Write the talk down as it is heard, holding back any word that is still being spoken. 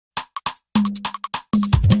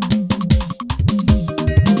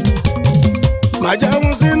Má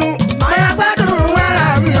jẹun sínú. Máa gbádùn wàrà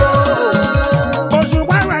mi o.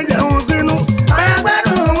 Òṣùpá má jẹun sínú. Máa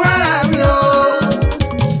gbádùn wàrà mi o.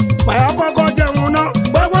 Máa kọ́kọ́ jẹun náà.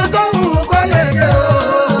 Gbogbo tó wù kó lè dé o.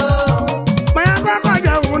 Máa kọ́kọ́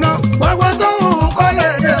jẹun náà. Gbogbo tó wù kó lè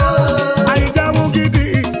dé o. Àìjẹun gidi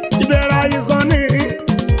ìbẹ̀rẹ̀ àìsàn ni.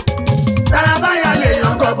 Tarabáyà lè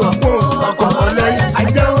yan kọ̀bọ̀ fún ọkọ̀ ọlọ́yẹ.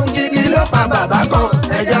 Àìjẹun gidi ló pa bàbá kan,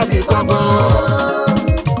 ẹja fi kọ́gbọ́n.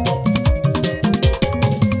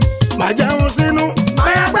 Má jẹun sínú.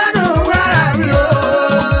 Máa gbádùn wàrà mi o.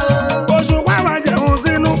 Òṣùpá má jẹun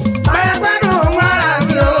sínú. Máa gbádùn wàrà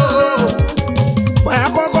mi o. Máa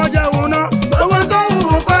kọ́kọ́ jẹun náà. Gbogbo tó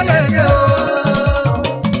wù kó lè dé o.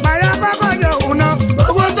 Máa kọ́kọ́ jẹun náà.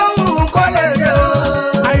 Gbogbo tó wù kó lè dé o.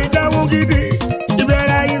 Àìjẹun gidi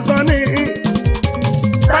ìbẹ̀rẹ̀ àìsàn ni.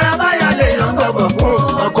 Tarabáyà lè yan kọ̀bọ̀ fún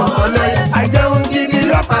ọkọ̀ ọlọ́yẹ. Àìjẹun gidi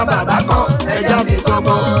ló pa bàbá kan, ẹja fi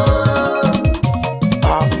kọ́gbọ́n.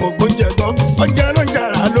 Mo gbóúnjẹ gbọ́, oúnjẹ ló ń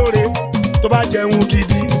ṣara lóore. Tó bá jẹun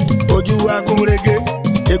gidi, ojú wa gún régé.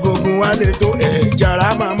 Egungun wa lè tó ẹ̀jára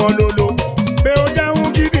máa mọ́ lóló. Pé ó jẹun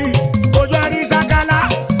gidi, ojú àrí ṣákálá.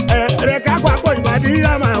 Ẹ̀rẹ̀ ká papọ̀ ìbàdí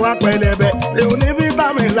yá máa wá pẹlẹbẹ. Pé o ní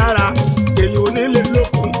fítámìn lára, èyí ò ní lè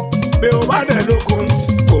lókun. Pé o bá dẹ̀ lókun,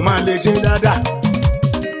 kò máa lè ṣe dáadáa.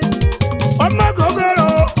 Ọmọ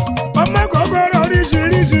kòkòrò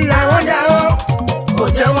oríṣiríṣi àwọn Àwọn jà ó, kò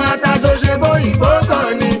jẹun ataṣọ ṣe bóyìnbó kan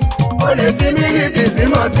ni. Ó lè fi mílíkì sí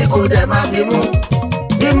mọ́tì kò dẹ̀ máa fi mú.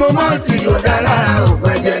 Mímú mọ́tì yóò dá lára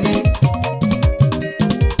òògùn ẹ̀jẹ̀ ni.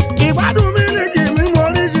 ìgbádùn mílíkì mímú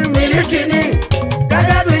oríṣi Mílíkì ni,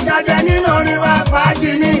 gẹ́gẹ́ bí ṣàjẹ́ nínú orin wa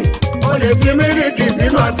fàájì ni. Ó lè fi mílíkì sí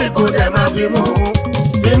mọ́tì kò dẹ̀ máa fi mú.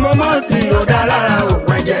 Mímú mọ́tì yóò dá lára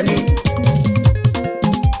òògùn ẹ̀jẹ̀ ni.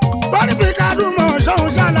 torí fi kádùn mọ́ ṣóun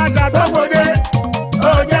ṣàlàṣà tó Gbogbo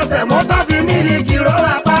ó jẹ́ sẹ̀mó tó fi mílíkì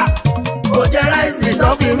rọ́ra pa. Ó jẹ́ ráìsì tó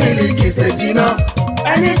fi mílíkì ṣe jiná.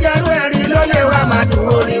 Ẹni jẹ́rú ẹ̀rí ló lè wá máa dùn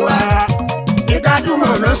orin wa.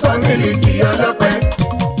 Ìkádùmọ̀ ló sọ mílíkì ọlọ́pẹ́.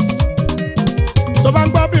 tó bá ń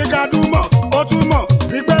gbọ́ bí kádùn mọ́ ó túmọ̀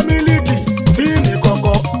sí pé mílíkì tí ní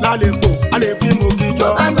kọ̀kọ̀ lálẹ́ pò á lè fi mú gíjọ.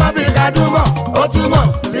 Tó bá ń gbọ́ bí kádùmọ̀ ó túmọ̀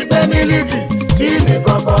sí pé mílíkì tí ní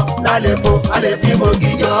kọ̀kọ̀ lálẹ́ po a lè fi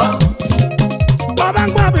mogi jọ. tó bá ń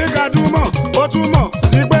gbọ́ bí kádùn mọ́ ó túmọ̀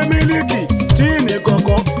sí pé mílíkì tí ní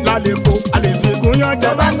kọ̀kọ̀ lálẹ́ pò á lè fi gúnyán jẹ.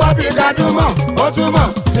 Tó bá ń gbọ́ bí kádùmọ̀ ó túmọ̀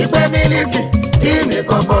sí pé mílíkì tí ní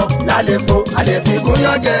kọ̀kọ̀ lálẹ́ po a lè fi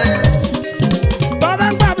gúnyán jẹ. tó bá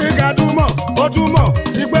ń gbọ́ bí kádùn mọ́ ó túmọ̀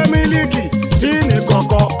sí pé mílíkì tí ní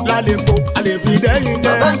kọ̀kọ̀ lálẹ́ pò á lè fi dẹ́yìn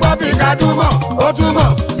jẹ. Tó bá ń gbọ́ bí kádùmọ̀ ó túmọ̀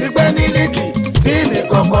sí pé mílíkì tí ní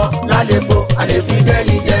kọ̀kọ̀ lálẹ́ po a lè fi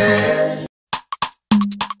dẹ́yìn jẹ.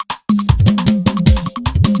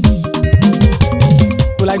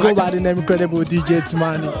 Well, I go by the name Incredible DJ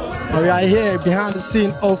Timani. And we are here behind the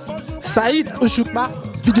scene of Saheed Osupa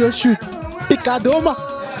video shoot. Picadoma.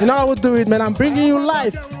 You know how we do it, man. I'm bringing you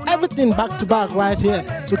live. Everything back to back right here.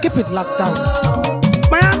 So keep it locked down.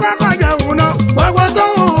 Máa kọ́kọ́ jẹun náà. Gbogbo tó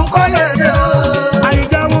wù kó lè dé o.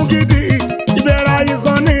 Àìjẹun gidi ìbẹ̀rẹ̀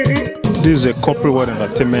àìsàn ni. This is a corporate world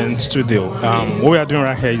entertainment studio. What we are doing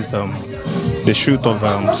right here is the shoot of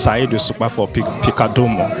Saheed Osupa for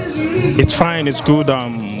Picadoma. It's fine, it's good.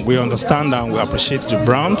 We understand and we appreciate the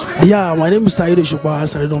brand. Yeah, my name is Saheed Osupa.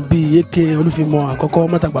 Saheed B, AK Olufimo, Akoko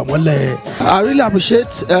Matagbamole. I really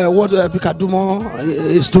appreciate what Picadoma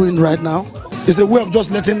is doing right now. It's a way of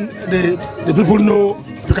just letting the people know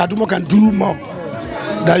Picadoma can do more.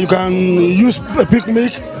 That you can use a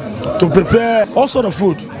picnic to prepare all sort of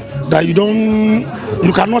food that you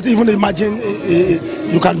cannot even imagine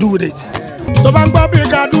you can do with it. Tó bá ń gbọ́ bí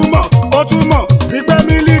kádùn mọ́ ó túmọ̀ sí pé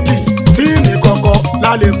mílíkì tí ní kọ̀kọ̀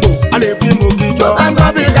lálẹ́ pò á lè fi mú gíjọ. Tó bá ń gbọ́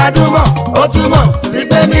bí kádùmọ̀ ó túmọ̀ sí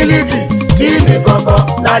pé mílíkì tí ní kọ̀kọ̀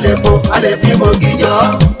lálẹ́ po a lè fi mogi jọ.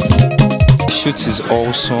 The shoot is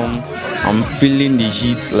awesome. I'm feeling the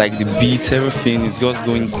heat, like the beat, everything is just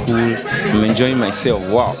going cool. I'm enjoying myself.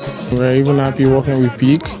 Wow. We're even happy working with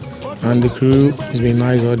Peak, and the crew has been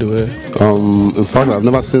nice all the way. In fact, I've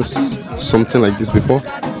never seen something like this before.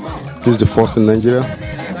 This is the first in Nigeria,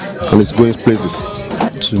 and it's going places.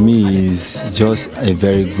 To me, it's just a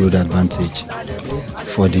very good advantage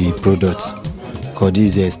for the product, because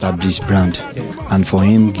this is an established brand, and for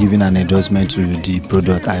him giving an endorsement to the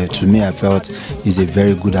product, to me, I felt is a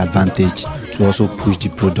very good advantage to also push the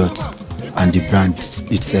product and the brand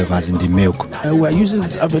itself, as in the milk. We are using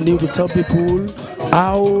this avenue to tell people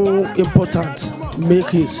how important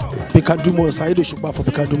milk is. Picadoma, Saheed Osupa for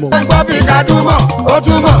Picadoma. Picadoma, ó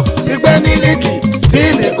túmọ̀ sí pé mílíkì tí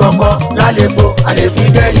ní kọ̀kọ̀ lálẹ́ po a lè fi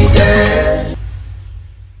dẹ́yìn.